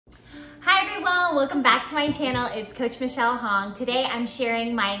Hello, welcome back to my channel. It's Coach Michelle Hong. Today I'm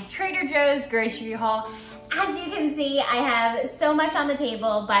sharing my Trader Joe's grocery haul. As you can see, I have so much on the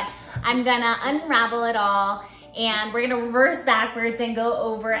table, but I'm gonna unravel it all and we're gonna reverse backwards and go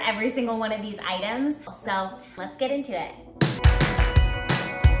over every single one of these items. So let's get into it.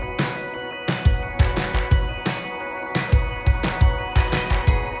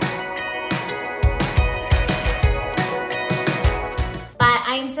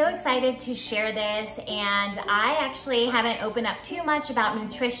 I'm so excited to share this, and I actually haven't opened up too much about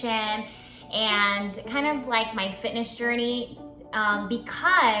nutrition and kind of like my fitness journey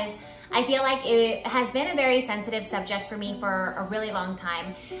because I feel like it has been a very sensitive subject for me for a really long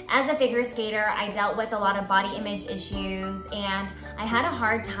time. As a figure skater, I dealt with a lot of body image issues, and I had a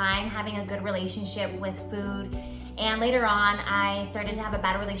hard time having a good relationship with food. And later on, I started to have a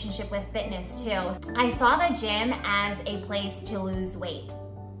bad relationship with fitness too. I saw the gym as a place to lose weight,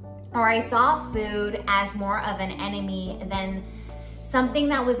 or I saw food as more of an enemy than something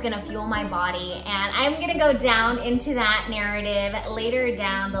that was gonna fuel my body. And I'm gonna go down into that narrative later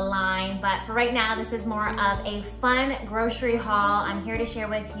down the line, but for right now, this is more of a fun grocery haul. I'm here to share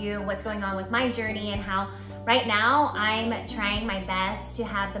with you what's going on with my journey and how right now I'm trying my best to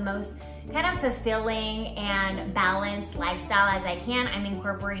have the most kind of fulfilling and balanced lifestyle as I can. I'm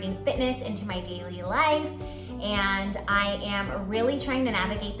incorporating fitness into my daily life, and I am really trying to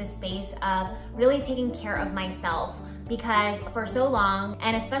navigate the space of really taking care of myself, because for so long,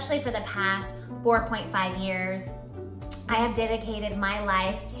 and especially for the past 4.5 years, I have dedicated my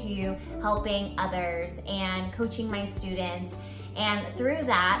life to helping others and coaching my students. And through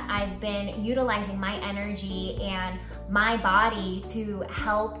that, I've been utilizing my energy and my body to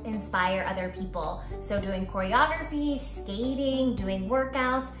help inspire other people. So doing choreography, skating, doing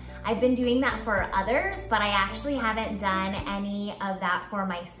workouts, I've been doing that for others, but I actually haven't done any of that for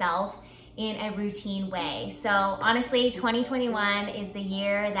myself in a routine way. So honestly, 2021 is the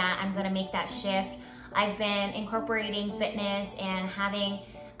year that I'm gonna make that shift. I've been incorporating fitness and having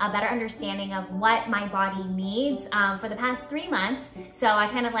a better understanding of what my body needs for the past 3 months. So I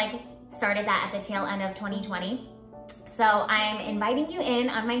kind of like started that at the tail end of 2020. So I'm inviting you in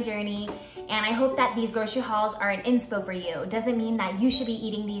on my journey, and I hope that these grocery hauls are an inspo for you. Doesn't mean that you should be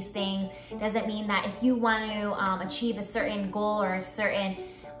eating these things. Doesn't mean that if you want to achieve a certain goal or a certain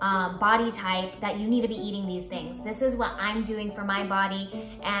body type that you need to be eating these things. This is what I'm doing for my body,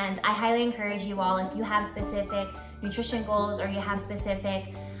 and I highly encourage you all, if you have specific nutrition goals or you have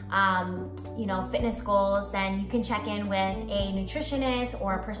specific fitness goals, then you can check in with a nutritionist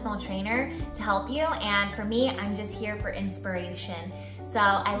or a personal trainer to help you. And for me, I'm just here for inspiration. So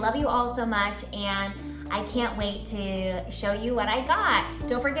I love you all so much, and I can't wait to show you what I got.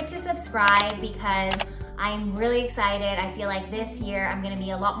 Don't forget to subscribe, because I'm really excited. I feel like this year I'm gonna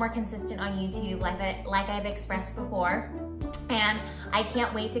be a lot more consistent on YouTube, like I've expressed before. And I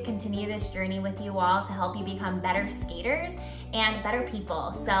can't wait to continue this journey with you all to help you become better skaters and better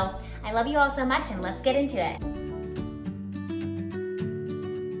people. So I love you all so much, and let's get into it.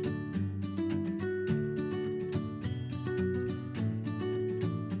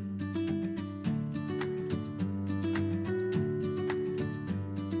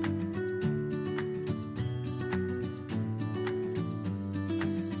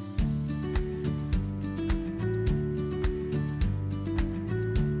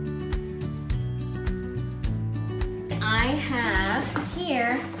 I have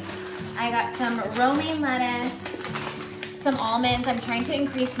here, I got some romaine lettuce, some almonds. I'm trying to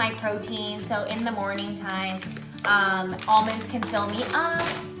increase my protein, so in the morning time, almonds can fill me up.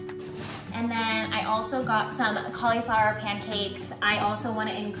 And then I also got some cauliflower pancakes. I also want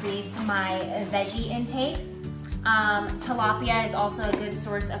to increase my veggie intake. Tilapia is also a good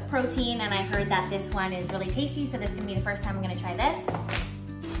source of protein, and I heard that this one is really tasty, so this is gonna be the first time I'm gonna try this.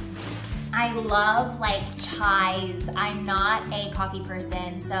 I love like chais. I'm not a coffee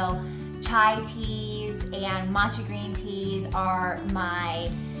person, so chai teas and matcha green teas are my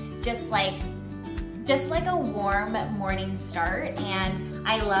just like a warm morning start, and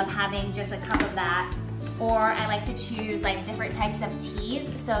I love having just a cup of that. Or I like to choose like different types of teas.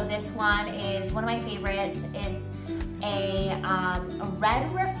 So this one is one of my favorites. It's a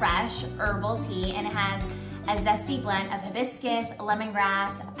red refresh herbal tea, and it has a zesty blend of hibiscus,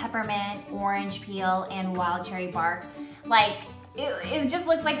 lemongrass, peppermint, orange peel, and wild cherry bark. Like, it just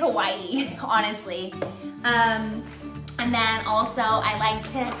looks like Hawaii, honestly. And then also, I like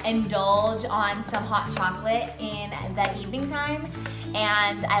to indulge on some hot chocolate in the evening time,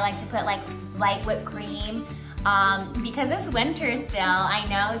 and I like to put like light whipped cream. Because it's winter still. I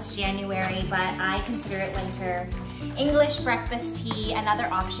know it's January, but I consider it winter. English breakfast tea,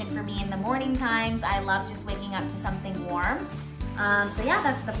 another option for me in the morning times. I love just waking up to something warm. So yeah,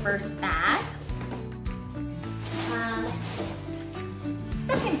 that's the first bag.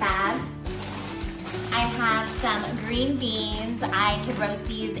 Second bag, I have some green beans. I could roast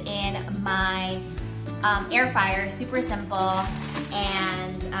these in my air fryer, super simple,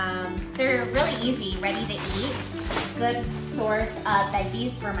 and they're really easy, ready to eat. Good source of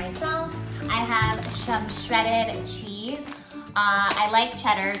veggies for myself. I have some shredded cheese. I like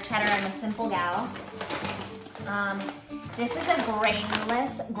cheddar. I'm a simple gal. This is a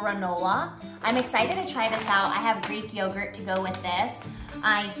grainless granola. I'm excited to try this out. I have Greek yogurt to go with this.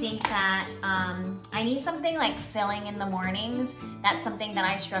 I think that I need something like filling in the mornings. That's something that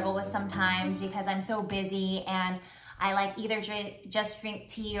I struggle with sometimes because I'm so busy, and I like either just drink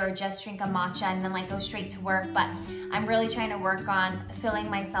tea or just drink a matcha and then like go straight to work. But I'm really trying to work on filling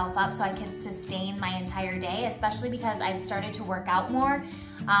myself up so I can sustain my entire day, especially because I've started to work out more.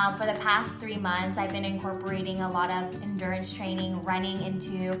 For the past 3 months, I've been incorporating a lot of endurance training, running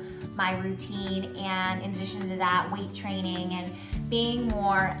into my routine, and in addition to that, weight training and being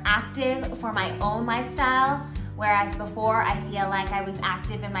more active for my own lifestyle. Whereas before, I feel like I was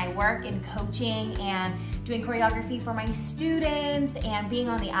active in my work and coaching and doing choreography for my students and being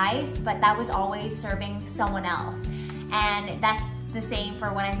on the ice, but that was always serving someone else. And that's the same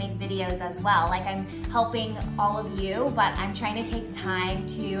for when I make videos as well. Like, I'm helping all of you, but I'm trying to take time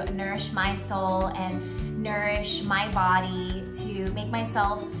to nourish my soul and nourish my body to make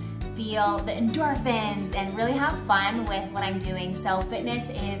myself feel the endorphins and really have fun with what I'm doing. So fitness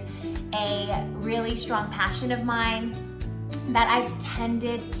is a really strong passion of mine that I've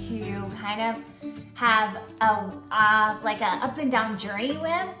tended to kind of have like a up and down journey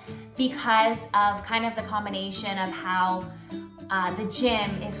with, because of kind of the combination of how the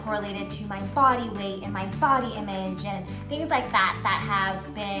gym is correlated to my body weight and my body image and things like that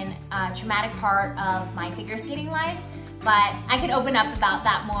have been a traumatic part of my figure skating life. But I could open up about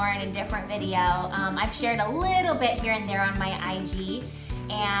that more in a different video. I've shared a little bit here and there on my IG,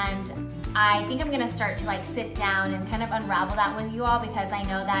 and I think I'm gonna start to like sit down and kind of unravel that with you all, because I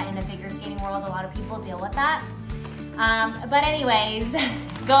know that in the figure skating world, a lot of people deal with that. But anyways,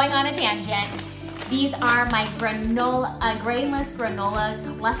 going on a tangent, these are my grainless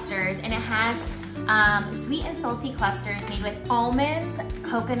granola clusters, and it has sweet and salty clusters made with almonds,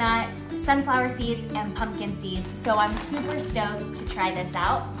 coconut, sunflower seeds, and pumpkin seeds. So I'm super stoked to try this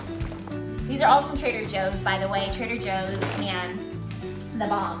out. These are all from Trader Joe's, by the way. Trader Joe's, and the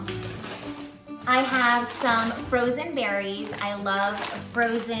bomb. I have some frozen berries. I love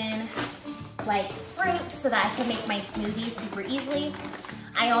frozen like fruits so that I can make my smoothies super easily.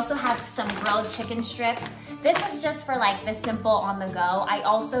 I also have some grilled chicken strips. This is just for like the simple on the go. I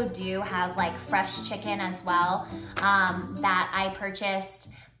also do have like fresh chicken as well that I purchased,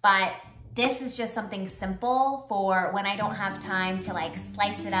 but this is just something simple for when I don't have time to like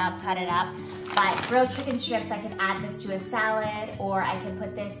slice it up, cut it up. But grilled chicken strips, I could add this to a salad, or I could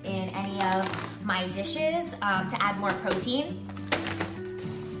put this in any of my dishes to add more protein.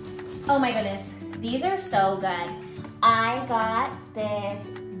 Oh my goodness, these are so good. I got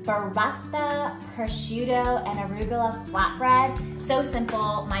this burrata, prosciutto, and arugula flatbread. So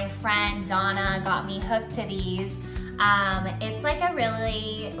simple. My friend Donna got me hooked to these. It's like a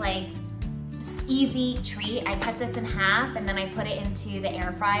really like easy treat. I cut this in half and then I put it into the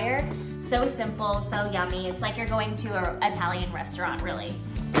air fryer. So simple, so yummy. It's like you're going to an Italian restaurant, really.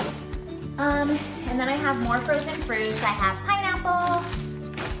 And then I have more frozen fruits. I have pineapple,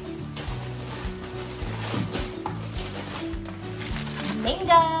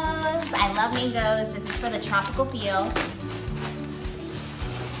 mangoes. I love mangoes. This is for the tropical feel.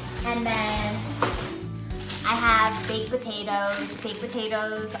 And then I have baked potatoes. Baked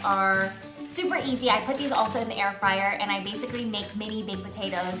potatoes are super easy. I put these also in the air fryer, and I basically make mini baked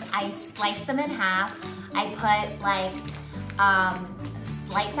potatoes. I slice them in half. I put like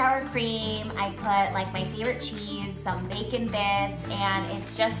light sour cream. I put like my favorite cheese, some bacon bits, and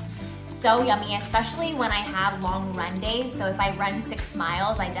it's just so yummy, especially when I have long run days. So if I run 6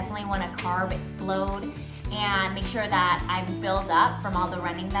 miles, I definitely want to carb load and make sure that I'm filled up from all the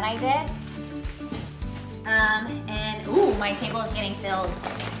running that I did. And ooh, my table is getting filled.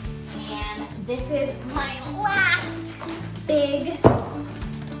 And this is my last big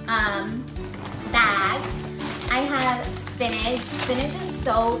bag. I have spinach. Spinach is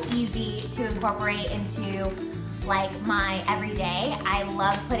so easy to incorporate into like my everyday. I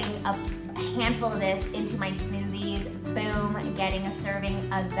love putting a handful of this into my smoothies. Boom, getting a serving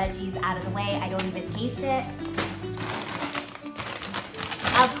of veggies out of the way. I don't even taste it.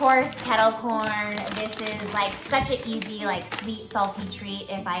 Of course, kettle corn. This is like such an easy, like sweet, salty treat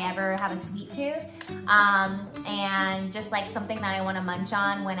if I ever have a sweet tooth. And just like something that I want to munch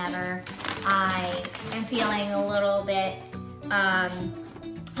on whenever I am feeling a little bit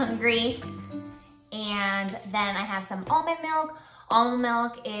hungry. And then I have some almond milk. Almond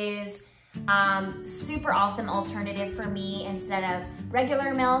milk is super awesome alternative for me instead of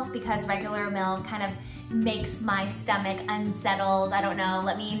regular milk, because regular milk kind of makes my stomach unsettled. I don't know,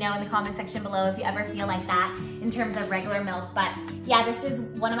 let me know in the comment section below if you ever feel like that in terms of regular milk. But yeah, this is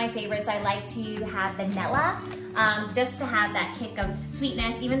one of my favorites. I like to have vanilla, just to have that kick of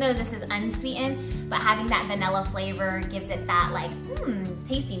sweetness, even though this is unsweetened, but having that vanilla flavor gives it that like,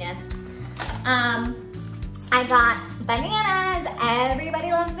 tastiness. I got bananas.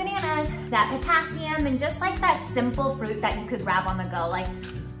 Everybody loves bananas. That potassium and just like that simple fruit that you could grab on the go. Like,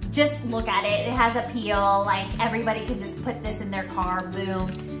 just look at it. It has a peel. Like, everybody could just put this in their car, boom,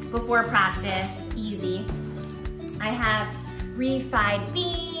 before practice, easy. I have refried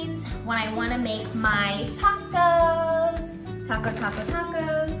beans when I want to make my tacos,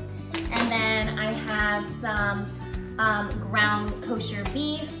 tacos. And then I have some ground kosher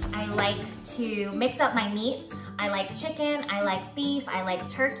beef. I like to mix up my meats. I like chicken, I like beef, I like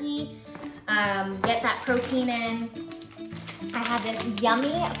turkey. Get that protein in. I have this yummy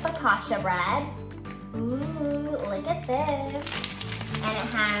focaccia bread. Ooh, look at this. And it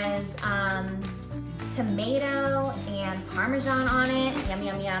has tomato and Parmesan on it. Yum,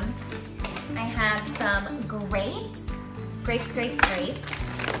 yum, yum. I have some grapes. Grapes.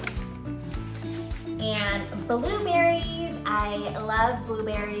 And blueberries. I love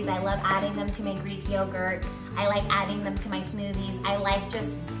blueberries. I love adding them to my Greek yogurt. I like adding them to my smoothies. I like just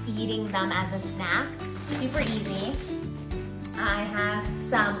eating them as a snack. Super easy. I have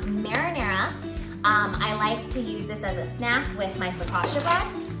some marinara. I like to use this as a snack with my focaccia bread.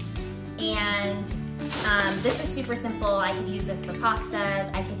 And this is super simple. I could use this for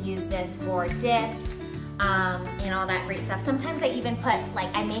pastas. I could use this for dips. And all that great stuff. Sometimes I even put,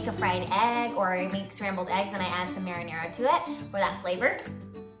 like, I make a fried egg or I make scrambled eggs and I add some marinara to it for that flavor.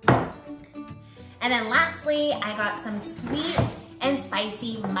 And then lastly, I got some sweet and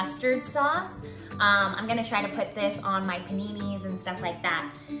spicy mustard sauce. I'm gonna try to put this on my paninis and stuff like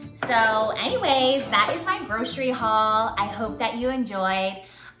that. So anyways, that is my grocery haul. I hope that you enjoyed.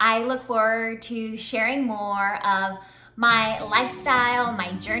 I look forward to sharing more of my lifestyle,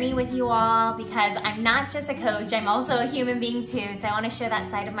 my journey with you all, because I'm not just a coach, I'm also a human being too, so I want to show that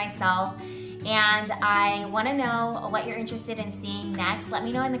side of myself. And I want to know what you're interested in seeing next. Let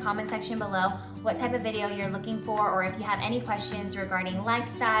me know in the comment section below what type of video you're looking for, or if you have any questions regarding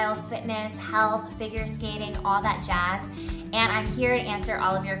lifestyle, fitness, health, figure skating, all that jazz. And I'm here to answer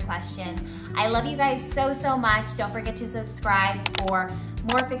all of your questions. I love you guys so, so much. Don't forget to subscribe for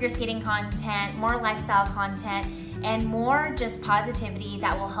more figure skating content, more lifestyle content, and more just positivity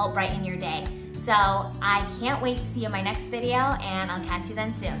that will help brighten your day. So I can't wait to see you in my next video, and I'll catch you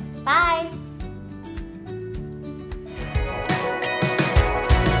then soon. Bye.